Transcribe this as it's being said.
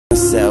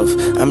myself.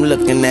 I'm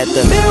looking at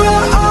the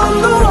mirror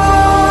on the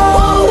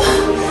wall.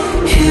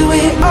 Here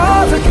we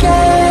are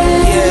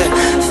again.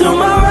 Yeah. Through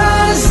my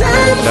rise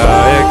and fall.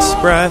 Panda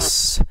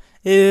Express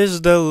is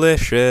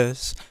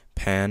delicious.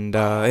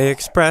 Panda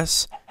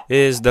Express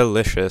is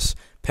delicious.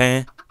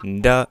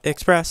 Panda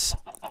Express,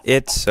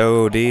 it's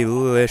so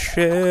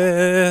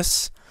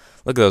delicious.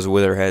 Look at those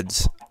wither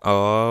heads.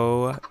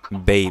 Oh,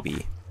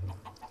 baby.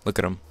 Look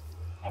at them.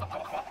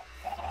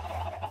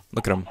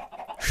 Look at them.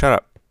 Shut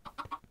up.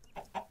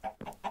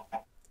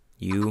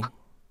 You.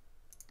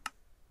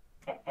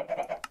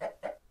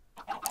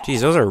 Jeez,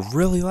 those are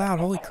really loud.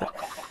 Holy crap.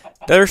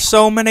 There's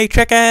so many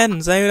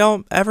chickens. They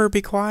don't ever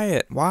be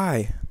quiet.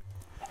 Why?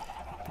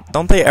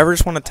 Don't they ever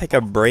just want to take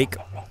a break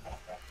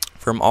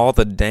from all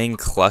the dang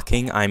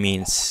clucking? I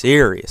mean,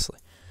 seriously.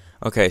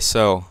 Okay,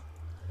 so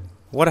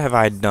what have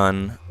I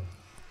done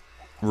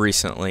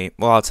recently?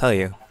 Well, I'll tell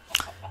you.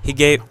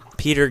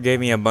 Peter gave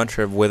me a bunch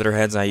of wither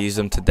heads. I used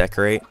them to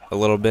decorate a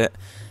little bit.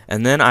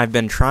 And then I've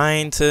been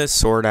trying to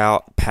sort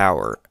out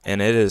power,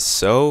 and it is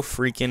so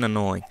freaking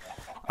annoying.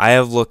 I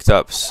have looked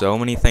up so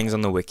many things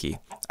on the wiki.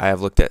 I have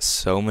looked at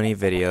so many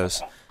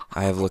videos.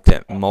 I have looked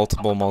at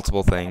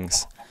multiple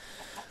things.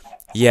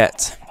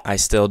 Yet, I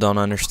still don't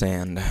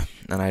understand,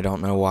 and I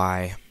don't know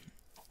why.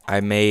 I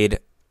made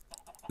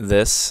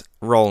this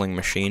rolling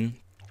machine.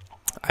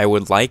 I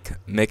would like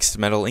mixed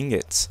metal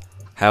ingots.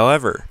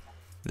 However,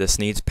 this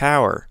needs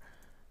power.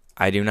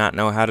 I do not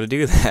know how to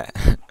do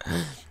that.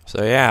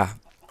 So yeah,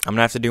 I'm going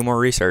to have to do more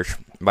research.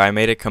 But I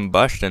made a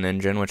combustion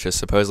engine, which is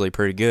supposedly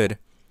pretty good.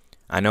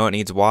 I know it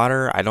needs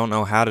water. I don't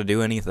know how to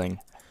do anything.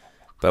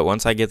 But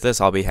once I get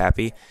this, I'll be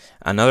happy.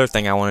 Another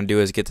thing I want to do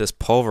is get this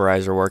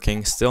pulverizer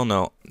working. Still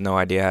no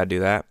idea how to do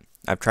that.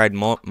 I've tried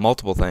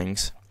multiple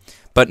things,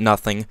 but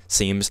nothing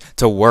seems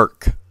to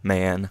work,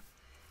 man.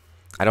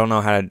 I don't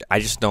know how to... I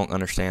just don't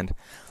understand.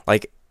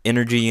 Like,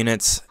 energy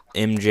units,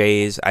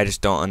 MJs, I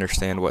just don't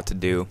understand what to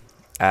do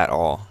at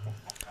all.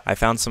 I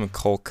found some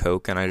coal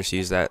coke, and I just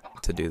used that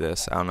to do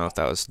this. I don't know if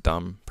that was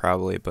dumb,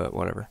 probably, but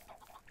whatever.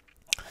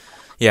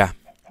 Yeah,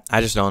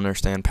 I just don't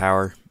understand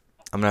power.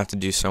 I'm going to have to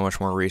do so much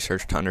more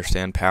research to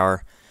understand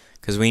power,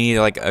 because we need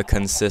like a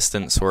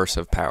consistent source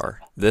of power.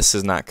 This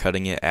is not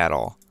cutting it at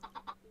all.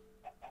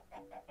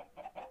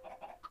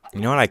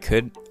 You know what I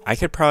could? I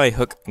could probably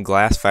hook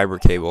glass fiber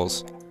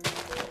cables.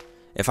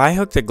 If I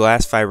hooked a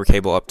glass fiber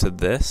cable up to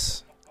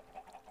this...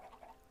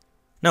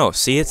 No,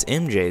 see, it's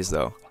MJs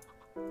though.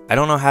 I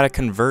don't know how to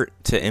convert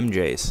to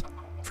MJs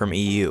from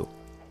EU.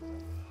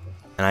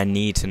 And I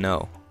need to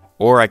know.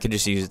 Or I could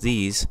just use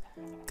these,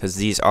 because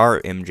these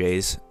are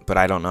MJs, but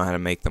I don't know how to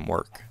make them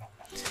work.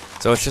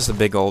 So it's just a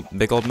big old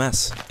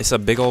mess. It's a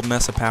big old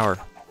mess of power.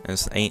 And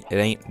it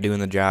ain't doing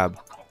the job.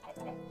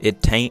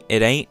 It ain't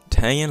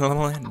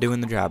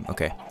doing the job.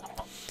 Okay.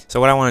 So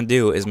what I want to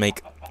do is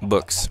make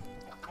books.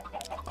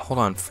 Hold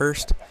on,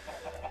 first.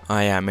 Oh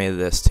yeah, I made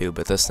this too,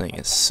 but this thing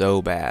is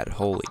so bad.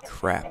 Holy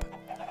crap.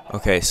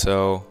 Okay,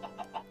 so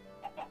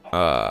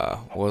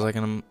what was I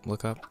gonna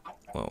look up?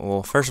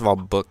 Well, first of all,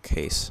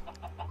 bookcase.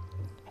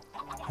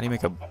 How do you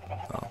make a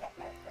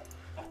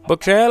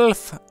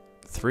bookshelf?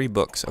 3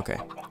 books. Okay.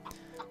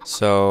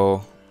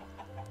 So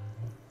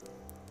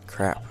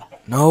crap.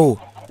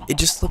 No, it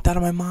just slipped out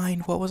of my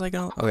mind. What was I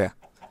gonna? Oh yeah,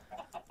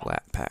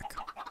 lap pack.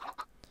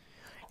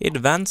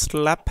 Advanced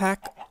lap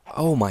pack.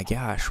 Oh my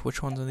gosh,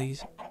 which ones are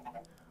these?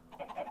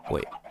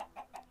 Wait,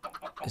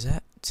 is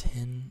that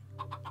 10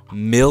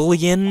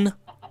 million?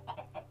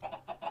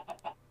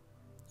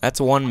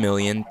 That's 1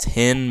 million.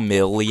 10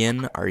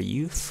 million? Are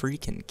you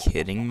freaking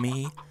kidding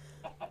me?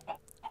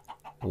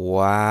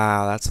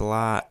 Wow, that's a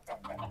lot.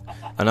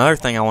 Another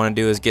thing I want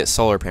to do is get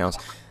solar panels.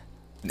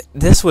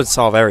 This would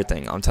solve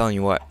everything. I'm telling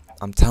you what.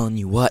 I'm telling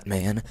you what,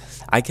 man.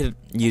 I could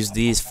use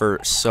these for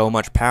so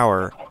much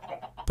power.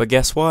 But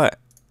guess what?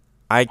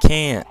 I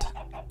can't.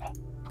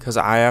 Because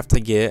I have to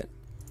get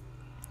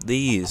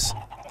these.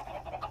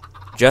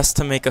 Just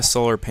to make a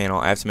solar panel,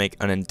 I have to make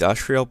an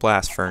industrial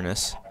blast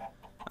furnace.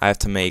 I have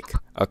to make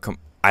a...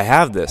 I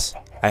have this.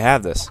 I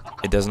have this.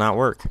 It does not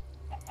work.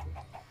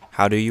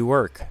 How do you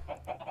work?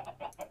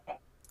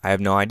 I have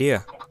no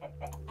idea.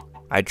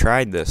 I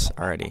tried this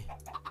already.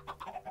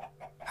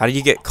 How do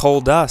you get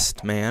coal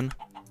dust, man?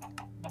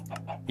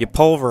 You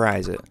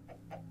pulverize it.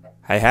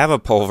 I have a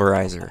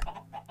pulverizer.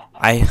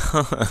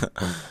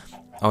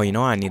 Oh, you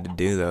know what I need to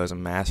do, though, is a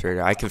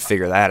macerator. I could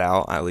figure that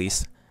out, at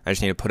least. I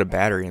just need to put a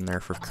battery in there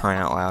for crying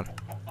out loud.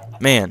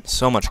 Man,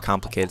 so much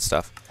complicated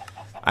stuff.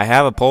 I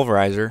have a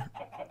pulverizer.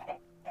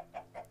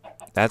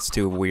 That's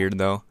too weird,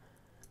 though.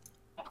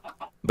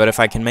 But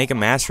if I can make a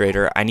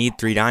macerator, I need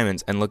 3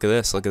 diamonds. And look at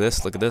this, look at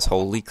this, look at this.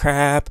 Holy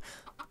crap.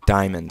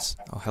 Diamonds.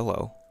 Oh,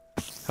 hello.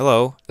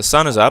 Hello. The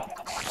sun is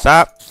up.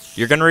 Stop.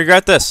 You're going to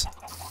regret this.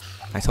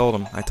 I told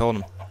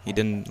him. He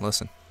didn't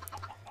listen.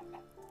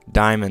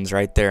 Diamonds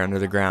right there under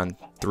the ground.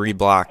 3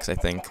 blocks, I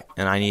think.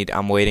 And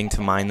I'm waiting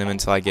to mine them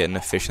until I get an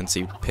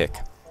efficiency pick.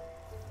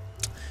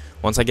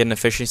 Once I get an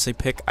efficiency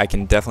pick, I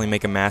can definitely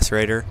make a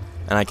macerator.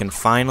 And I can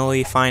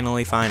finally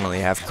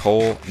have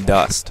coal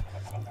dust.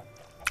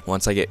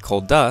 once I get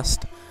coal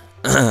dust,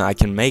 I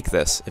can make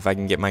this. If I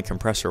can get my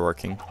compressor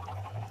working,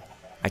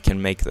 I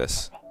can make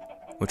this,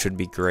 which would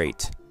be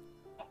great.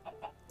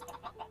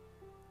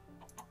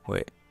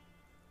 Wait.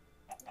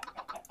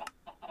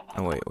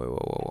 Oh, wait,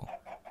 whoa.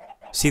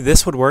 See,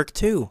 this would work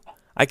too.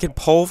 I could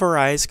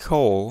pulverize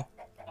coal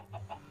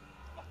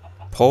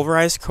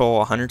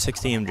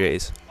 160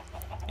 MJs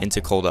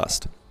into coal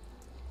dust.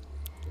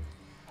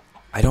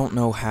 I don't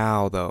know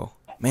how, though.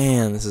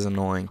 Man, this is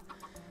annoying.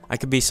 I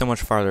could be so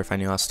much farther if I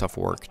knew how stuff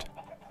worked.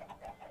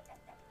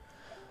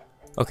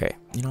 Okay,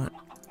 you know what?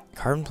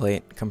 Carbon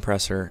plate,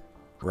 compressor,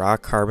 raw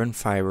carbon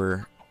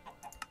fiber.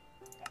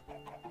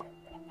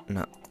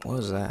 No, what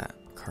was that?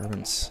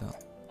 Carbon cell.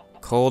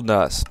 Coal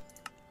dust.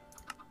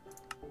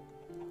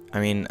 I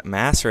mean,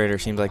 macerator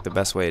seems like the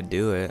best way to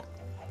do it.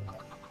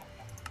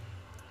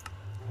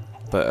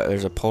 But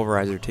there's a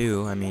pulverizer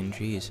too. I mean,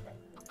 jeez.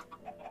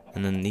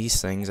 And then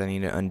these things, I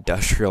need an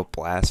industrial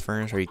blast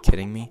furnace. Are you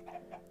kidding me?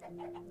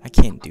 I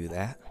can't do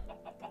that.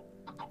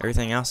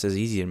 Everything else is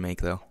easy to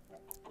make, though.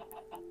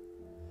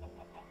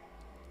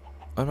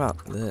 What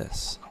about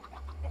this?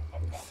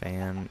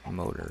 Fan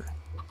motor.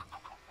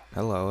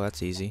 Hello,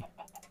 that's easy.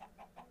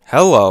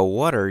 Hello,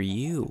 what are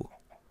you?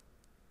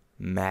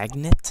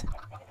 Magnet?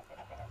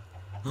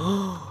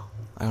 I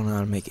don't know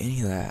how to make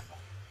any of that.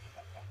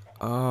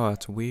 Oh,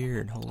 that's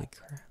weird. Holy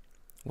crap.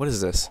 What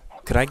is this?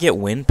 Could I get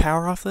wind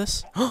power off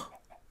this?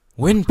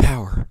 Wind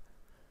power.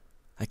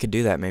 I could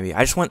do that maybe.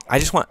 I just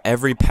want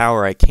every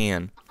power I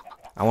can.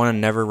 I want to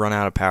never run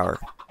out of power.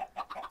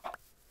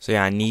 So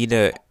yeah, I need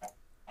to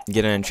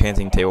get an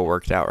enchanting table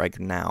worked out right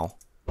now.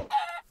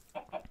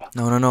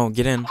 No,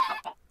 get in.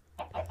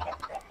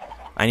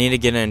 I need to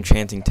get an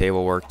enchanting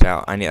table worked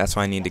out. That's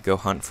why I need to go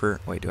hunt for.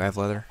 Wait, do I have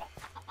leather?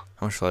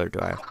 How much leather do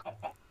I have?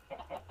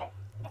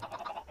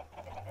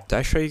 Did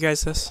I show you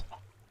guys this?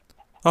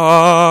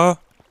 I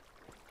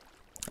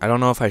don't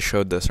know if I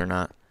showed this or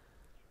not.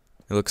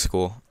 It looks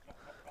cool,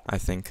 I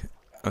think.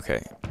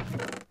 Okay.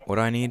 What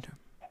do I need?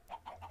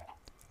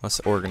 Let's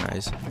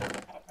organize.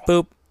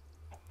 Boop.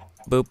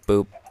 Boop,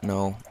 boop.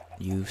 No,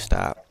 you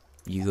stop.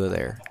 You go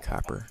there.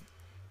 Copper.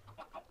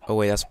 Oh,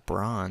 wait, that's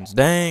bronze.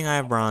 Dang, I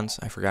have bronze.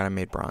 I forgot I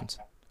made bronze.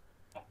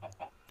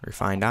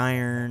 Refined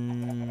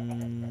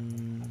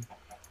iron.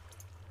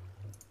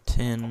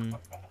 Tin.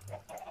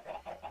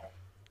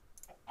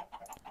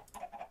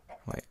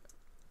 Wait.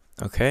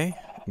 Okay.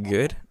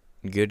 Good.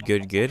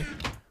 Good.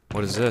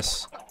 What is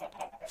this?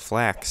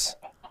 Flax.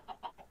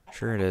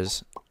 Sure it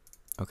is.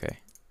 Okay.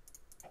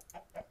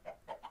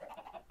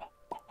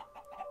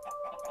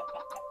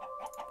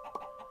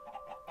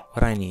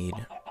 What I need.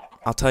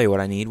 I'll tell you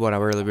what I need. What I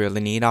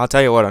really need. I'll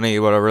tell you what I need.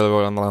 What I really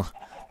want.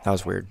 That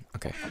was weird.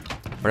 Okay.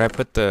 Where did I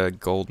put the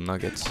gold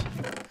nuggets?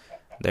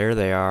 There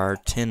they are.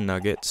 Tin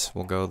nuggets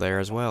will go there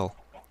as well.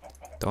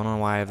 Don't know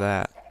why I have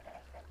that.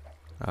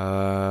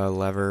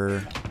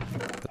 Lever.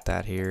 Put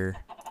that here.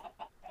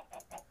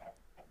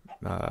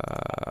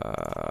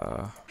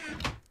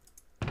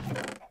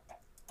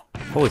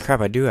 Holy crap,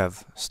 I do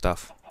have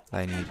stuff that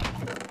I need.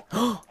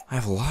 I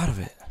have a lot of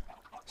it.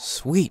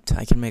 Sweet.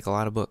 I can make a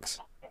lot of books.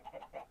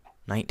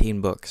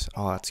 19 books.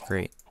 Oh, that's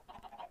great.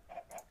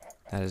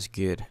 That is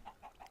good.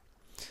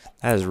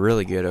 That is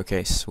really good.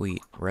 Okay,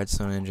 sweet.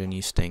 Redstone engine,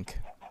 you stink.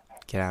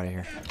 Get out of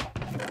here.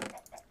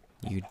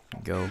 You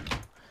go.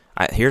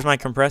 Here's my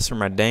compressor,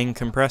 my dang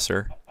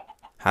compressor.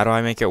 How do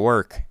I make it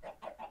work?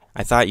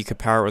 I thought you could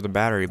power it with a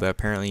battery, but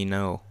apparently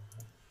no.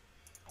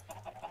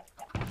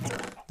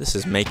 This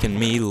is making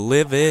me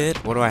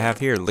livid. What do I have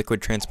here?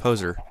 Liquid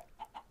transposer.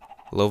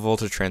 Low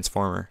voltage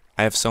transformer.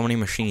 I have so many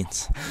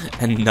machines,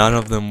 and none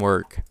of them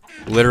work.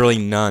 Literally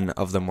none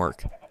of them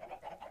work.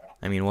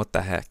 I mean, what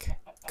the heck?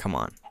 Come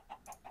on.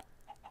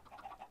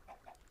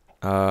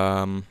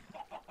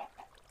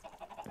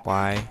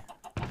 Why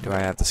do I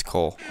have this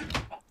coal?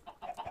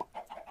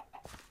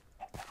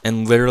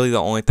 And literally the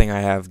only thing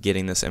I have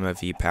getting this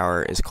MFE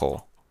power is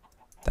coal.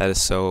 That is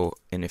so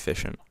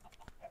inefficient.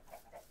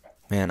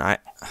 Man,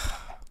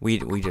 we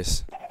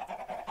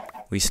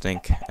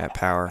stink at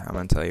power, I'm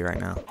gonna tell you right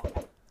now.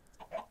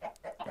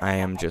 I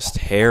am just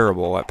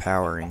terrible at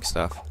powering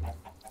stuff.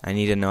 I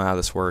need to know how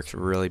this works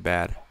really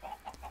bad.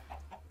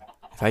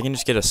 If I can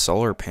just get a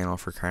solar panel,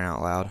 for crying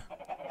out loud.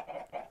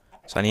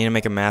 So I need to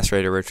make a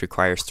macerator which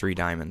requires 3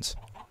 diamonds.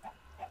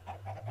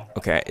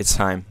 Okay, it's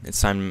time.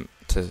 It's time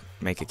to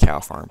make a cow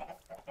farm.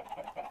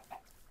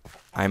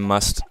 I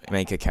must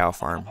make a cow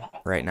farm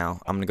right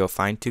now. I'm gonna go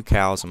find 2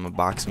 cows. I'm gonna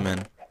box them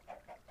in.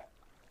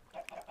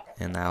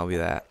 And that'll be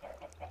that.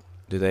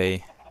 Do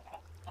they...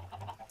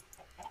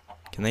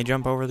 Can they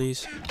jump over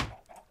these?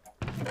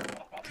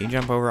 Can you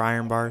jump over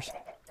iron bars?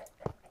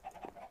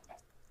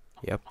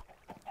 Yep.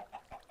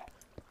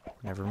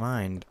 Never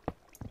mind.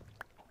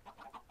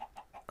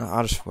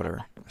 I'll just...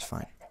 Whatever. It's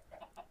fine.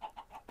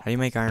 How do you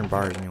make iron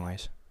bars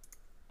anyways?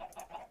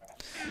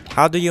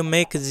 How do you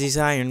make this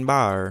iron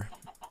bar?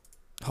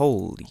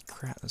 Holy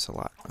crap, that's a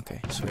lot. Okay,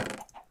 sweet.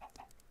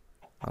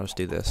 I'll just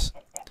do this.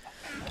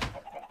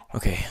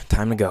 Okay,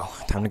 time to go.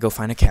 Time to go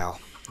find a cow.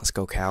 Let's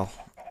go, cow.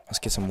 Let's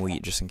get some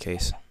wheat just in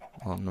case.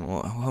 Well,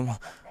 no,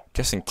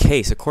 just in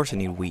case. Of course I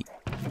need wheat.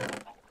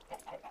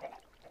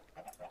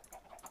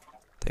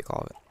 Take all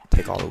of it.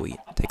 Take all the wheat.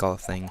 Take all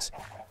the things.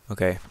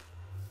 Okay.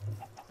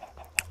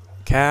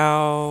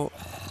 Cow.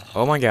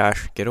 Oh my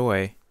gosh. Get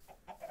away.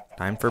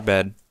 Time for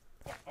bed.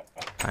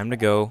 Time to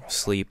go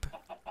sleep.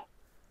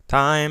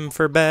 Time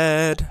for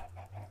bed.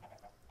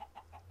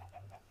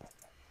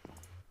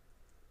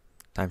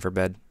 Time for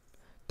bed.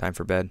 Time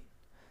for bed.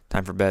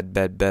 Time for bed.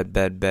 Bed, bed,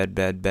 bed, bed,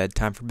 bed, bed.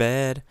 Time for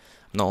bed.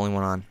 I'm the only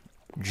one on.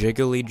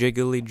 Jiggly,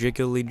 jiggly,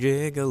 jiggly,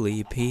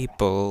 jiggly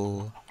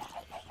people.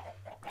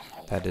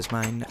 That is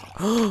mine.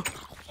 Oh,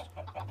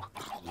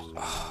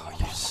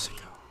 you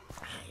sicko.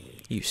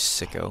 You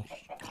sicko.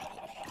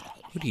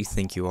 Who do you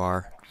think you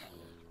are?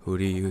 Who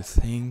do you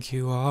think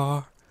you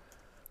are?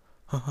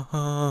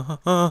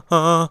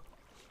 I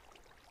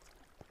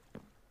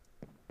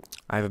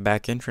have a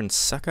back entrance,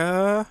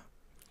 sucker.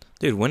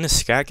 Dude, when is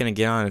Scat gonna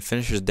get on and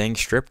finish his dang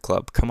strip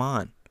club? Come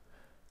on.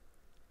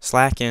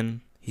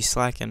 Slacking. He's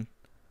slacking.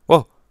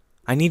 Whoa.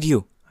 I need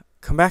you.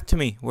 Come back to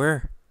me.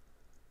 Where?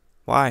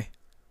 Why?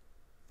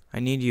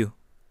 I need you.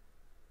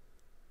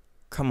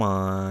 Come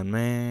on,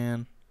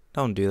 man.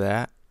 Don't do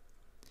that.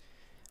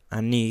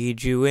 I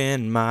need you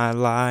in my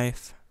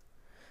life.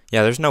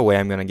 Yeah, there's no way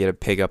I'm gonna get a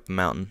pig up the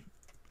mountain.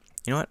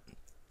 You know what?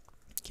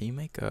 Can you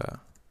make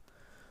a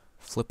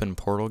flippin'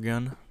 portal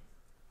gun?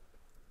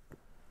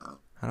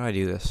 How do I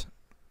do this?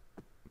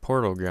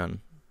 Portal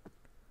gun.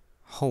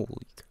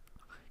 Holy.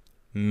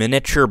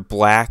 Miniature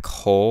black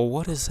hole?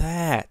 What is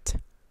that?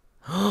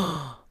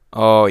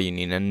 Oh, you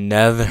need a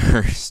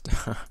nether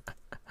star.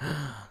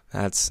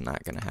 That's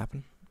not gonna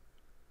happen.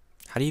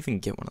 How do you even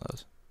get one of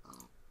those?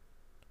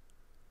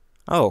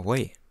 Oh,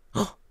 wait.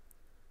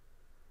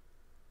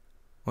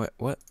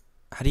 What?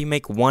 How do you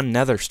make one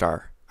nether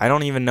star? I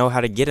don't even know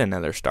how to get a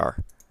nether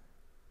star.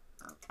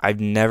 I've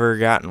never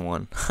gotten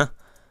one.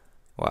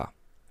 Wow.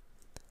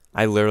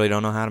 I literally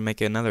don't know how to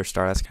make a nether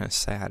star. That's kind of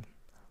sad.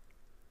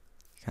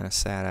 Kind of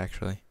sad,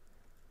 actually.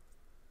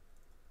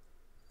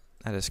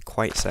 That is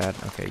quite sad.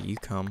 Okay, you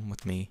come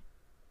with me.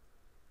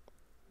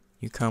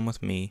 You come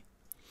with me.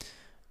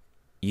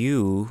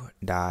 You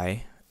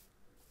die.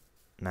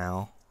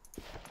 Now.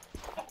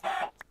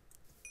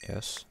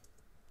 Yes.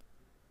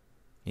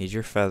 Need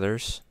your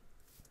feathers.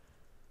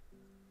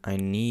 I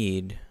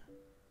need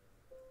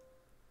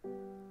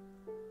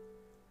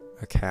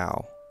a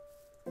cow.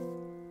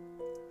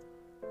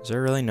 Is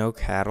there really no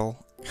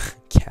cattle?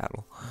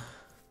 Cattle.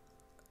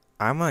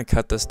 I'm gonna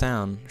cut this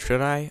down.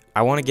 Should I?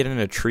 I want to get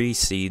into tree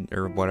seed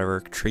or whatever,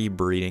 tree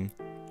breeding.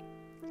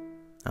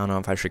 I don't know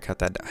if I should cut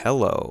that down.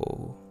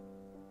 Hello.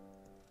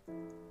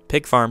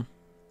 Pig farm.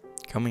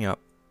 Coming up.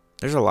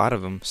 There's a lot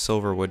of them.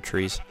 Silverwood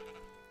trees.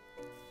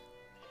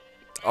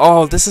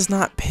 Oh, this is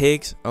not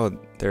pigs. Oh,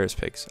 there is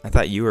pigs. I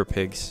thought you were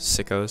pigs,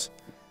 sickos.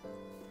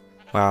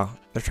 Wow,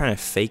 they're trying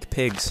to fake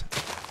pigs.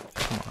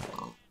 Come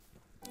on.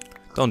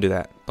 Don't do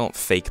that. Don't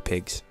fake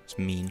pigs. It's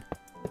mean.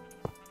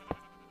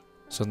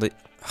 So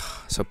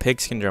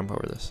pigs can jump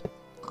over this.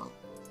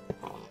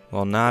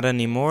 Well, not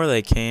anymore.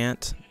 They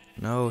can't.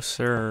 No,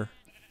 sir.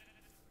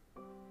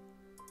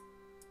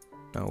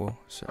 No,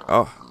 sir.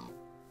 Oh.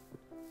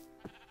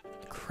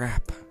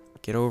 Crap.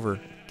 Get over.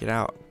 Get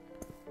out.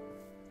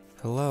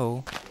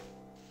 Hello?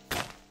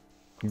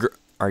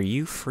 Are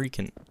you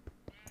freaking...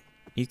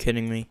 You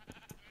kidding me?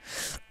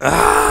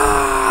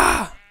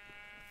 Ah!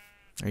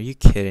 Are you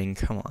kidding?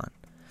 Come on.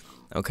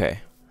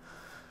 Okay.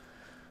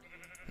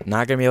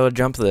 Not gonna be able to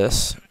jump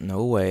this.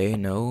 No way.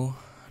 No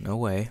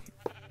way.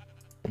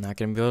 Not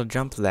gonna be able to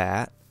jump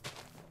that.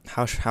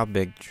 How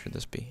big should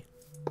this be?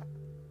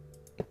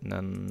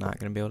 I'm not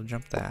gonna be able to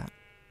jump that.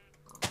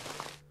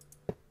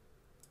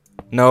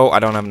 No, I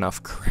don't have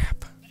enough.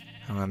 Crap.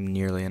 I don't have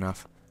nearly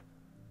enough.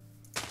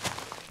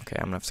 Okay,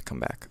 I'm gonna have to come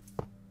back.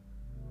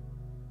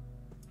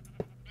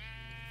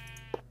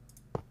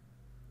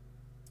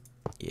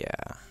 Yeah.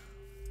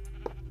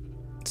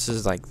 This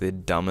is like the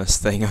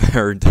dumbest thing I've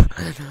ever done.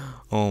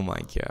 Oh my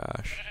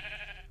gosh.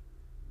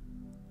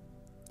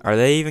 Are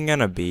they even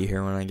gonna be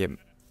here when I get...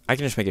 I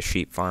can just make a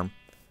sheep farm.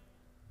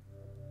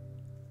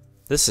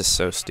 This is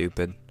so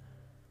stupid.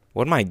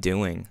 What am I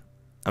doing?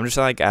 I'm just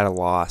like at a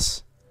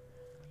loss.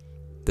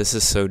 This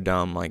is so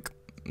dumb. Like,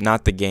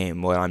 not the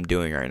game, what I'm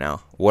doing right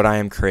now. What I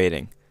am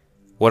creating.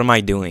 What am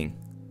I doing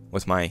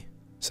with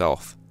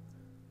myself?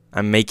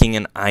 I'm making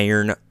an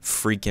iron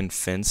freaking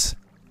fence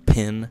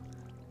pin.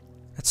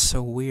 That's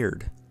so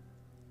weird.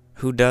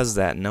 Who does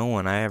that? No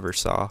one I ever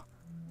saw.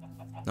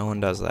 No one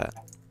does that.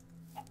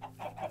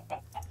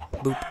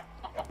 Boop.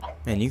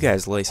 Man, you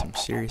guys lay some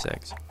serious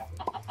eggs.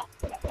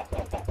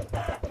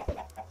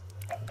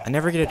 I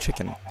never get a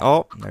chicken.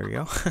 Oh, there we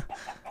go.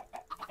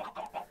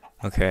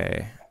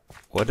 Okay.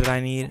 What did I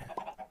need?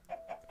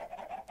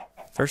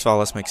 First of all,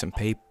 let's make some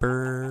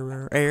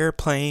paper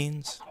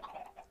airplanes.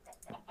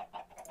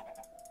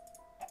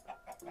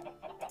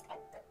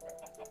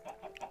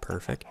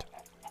 Perfect.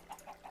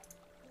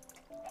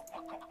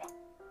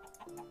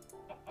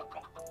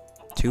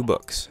 2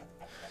 books.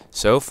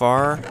 So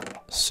far,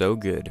 so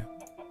good.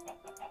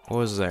 What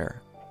was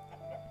there?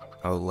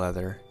 Oh,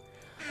 leather.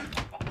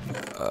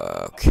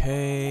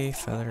 Okay,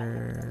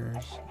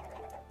 feathers.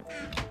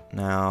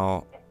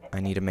 Now,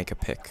 I need to make a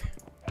pick.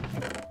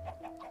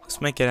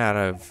 Let's make it out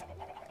of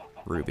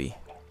ruby.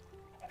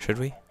 Should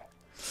we?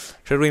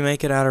 Should we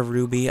make it out of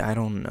ruby? I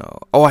don't know.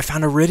 Oh, I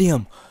found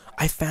iridium!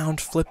 I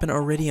found flippin'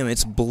 iridium.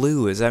 It's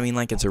blue. Does that mean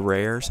like it's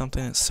rare or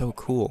something? It's so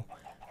cool.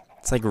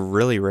 It's like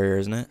really rare,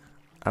 isn't it?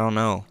 I don't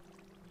know.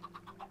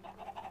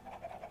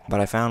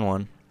 But I found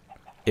one.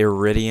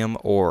 Iridium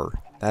ore.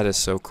 That is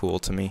so cool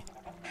to me.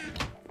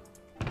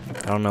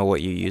 I don't know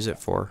what you use it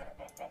for,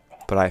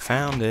 but I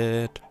found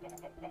it.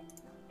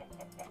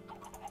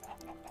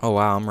 Oh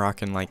wow, I'm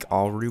rocking like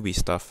all ruby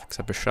stuff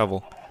except a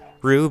shovel.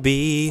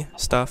 Ruby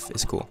stuff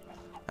is cool.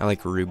 I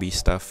like ruby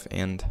stuff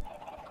and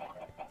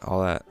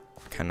all that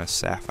kind of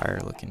sapphire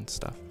looking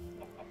stuff.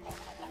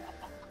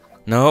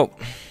 Nope.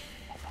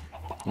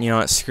 You know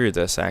what, screw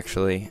this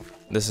actually.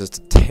 This is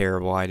a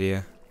terrible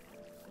idea.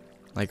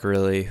 Like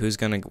really, who's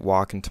gonna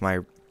walk into my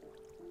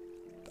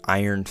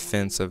iron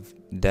fence of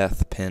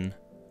death pin?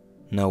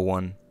 No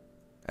one.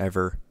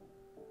 Ever.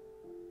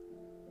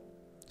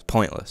 It's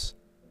pointless.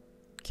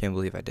 Can't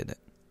believe I did it.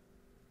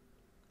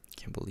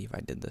 Can't believe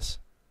I did this.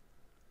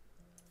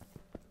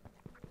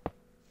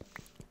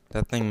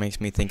 That thing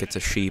makes me think it's a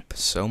sheep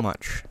so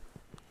much.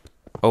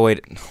 Oh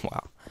wait,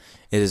 wow.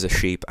 It is a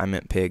sheep. I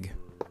meant pig.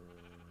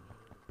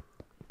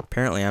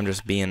 Apparently I'm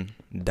just being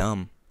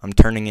dumb. I'm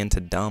turning into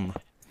dumb.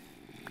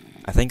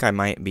 I think I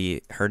might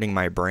be hurting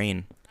my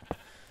brain.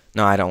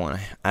 No, I don't want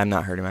to. I'm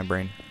not hurting my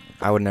brain.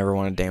 I would never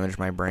want to damage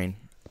my brain.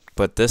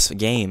 But this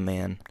game,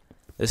 man,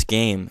 this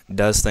game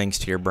does things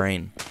to your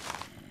brain.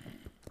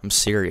 I'm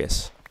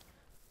serious.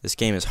 This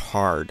game is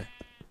hard.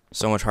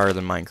 So much harder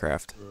than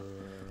Minecraft.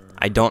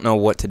 I don't know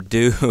what to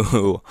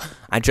do.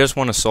 I just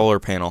want a solar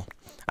panel.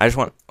 I just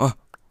want... Oh,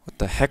 what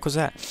the heck was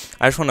that?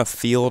 I just want a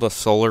field of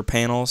solar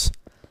panels,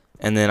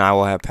 and then I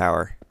will have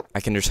power. I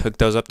can just hook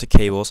those up to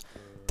cables,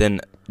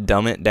 then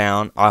dumb it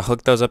down. I'll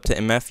hook those up to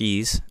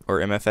MFEs,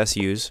 or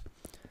MFSUs.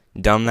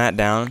 Dumb that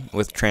down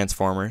with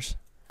transformers.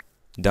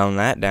 Dumb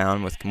that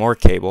down with more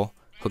cable.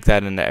 Hook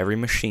that into every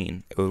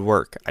machine. It would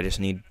work. I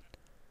just need...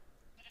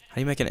 How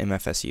do you make an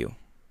MFSU?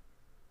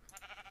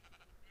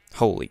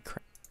 Holy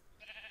crap.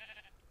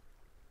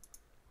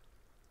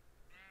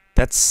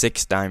 That's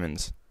 6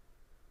 diamonds.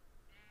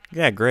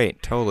 Yeah,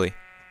 great. Totally.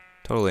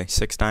 Totally.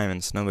 6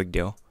 diamonds. No big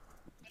deal.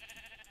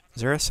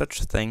 Is there a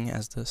such thing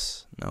as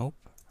this? Nope.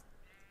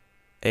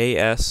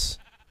 AS.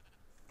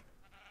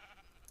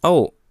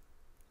 Oh.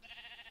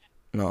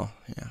 No.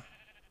 Yeah.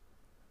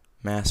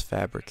 Mass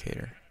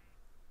fabricator.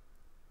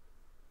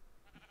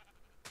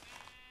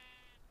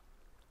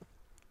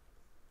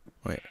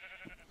 Wait.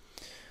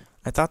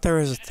 I thought there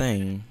was a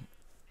thing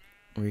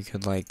where you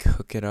could, like,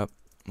 hook it up.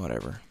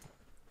 Whatever.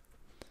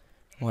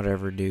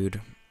 Whatever,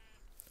 dude.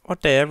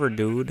 Whatever,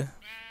 dude.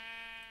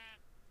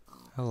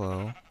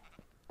 Hello.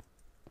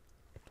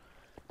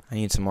 I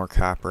need some more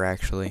copper,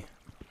 actually.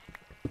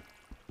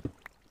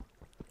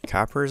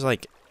 Copper is,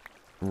 like,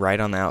 right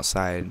on the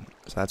outside,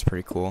 so that's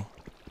pretty cool.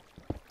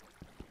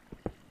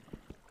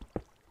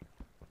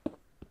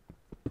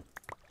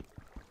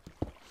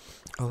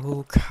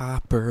 Oh,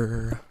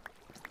 copper.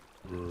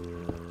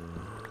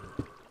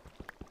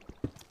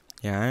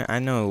 Yeah, I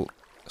know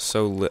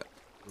so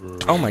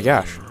oh my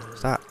gosh,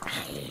 stop.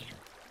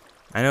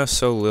 I know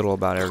so little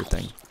about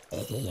everything.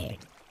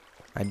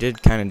 I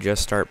did kind of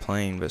just start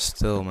playing, but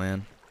still,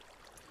 man.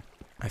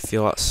 I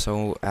feel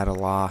so at a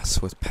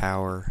loss with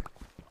power.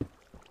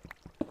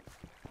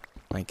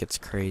 Like, it's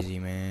crazy,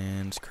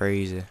 man. It's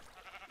crazy.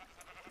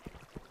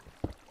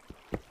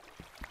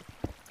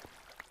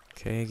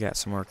 Okay, got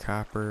some more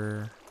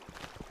copper.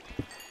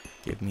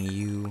 Give me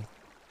you.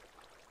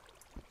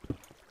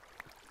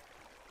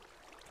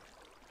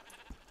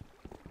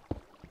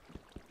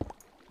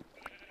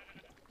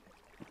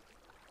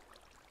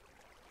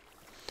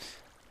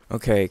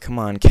 Okay, come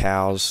on,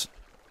 cows.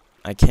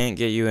 I can't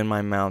get you in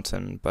my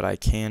mountain, but I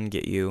can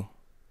get you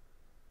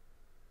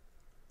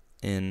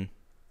in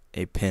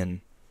a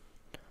pen.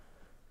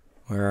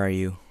 Where are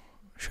you?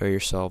 Show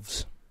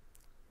yourselves.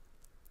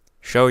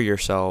 Show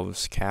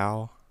yourselves,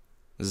 cows.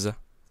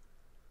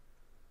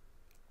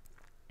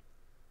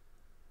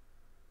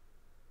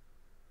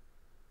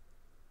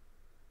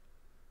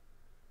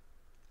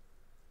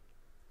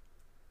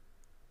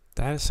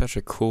 That is such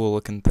a cool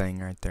looking thing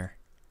right there.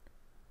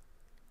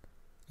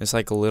 It's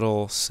like a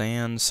little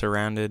sand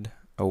surrounded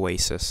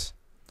oasis.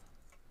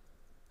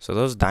 So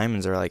those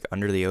diamonds are like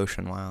under the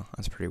ocean. Wow,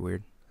 that's pretty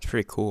weird. That's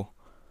pretty cool.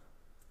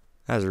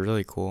 That is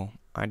really cool.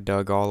 I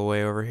dug all the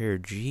way over here.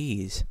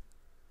 Jeez.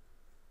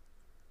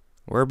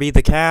 Where be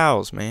the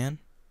cows, man?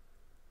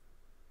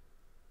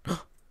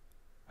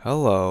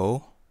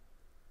 Hello.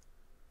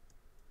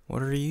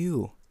 What are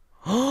you?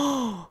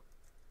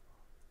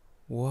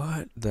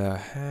 What the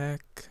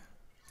heck?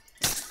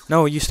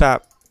 No, you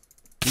stop.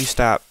 You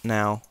stop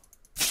now.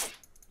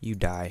 You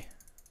die.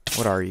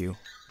 What are you?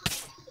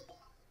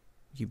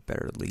 You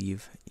better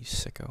leave, you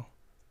sicko.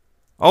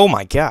 Oh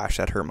my gosh,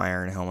 that hurt my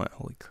iron helmet.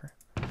 Holy crap.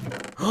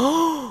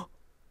 Ow!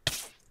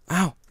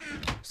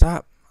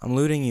 Stop. I'm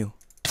looting you.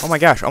 Oh my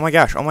gosh, oh my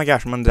gosh, oh my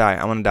gosh, I'm gonna die.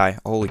 I'm gonna die.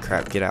 Holy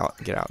crap, get out,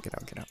 get out, get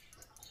out, get out.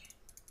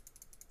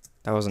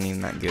 That wasn't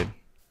even that good.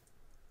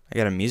 I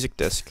got a music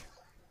disc.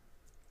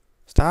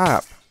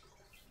 Stop.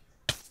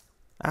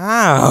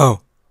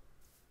 Ow!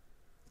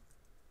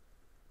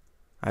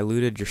 I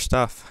looted your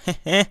stuff.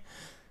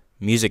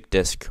 Music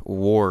disc.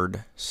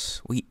 Ward.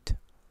 Sweet.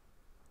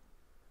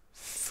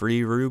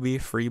 Free ruby,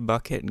 free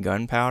bucket,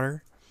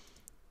 gunpowder.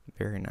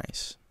 Very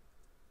nice.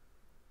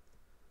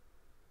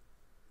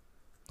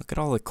 Look at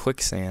all the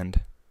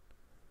quicksand.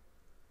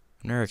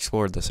 I've never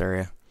explored this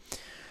area.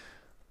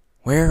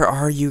 Where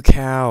are you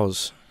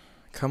cows?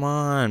 Come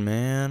on,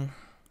 man.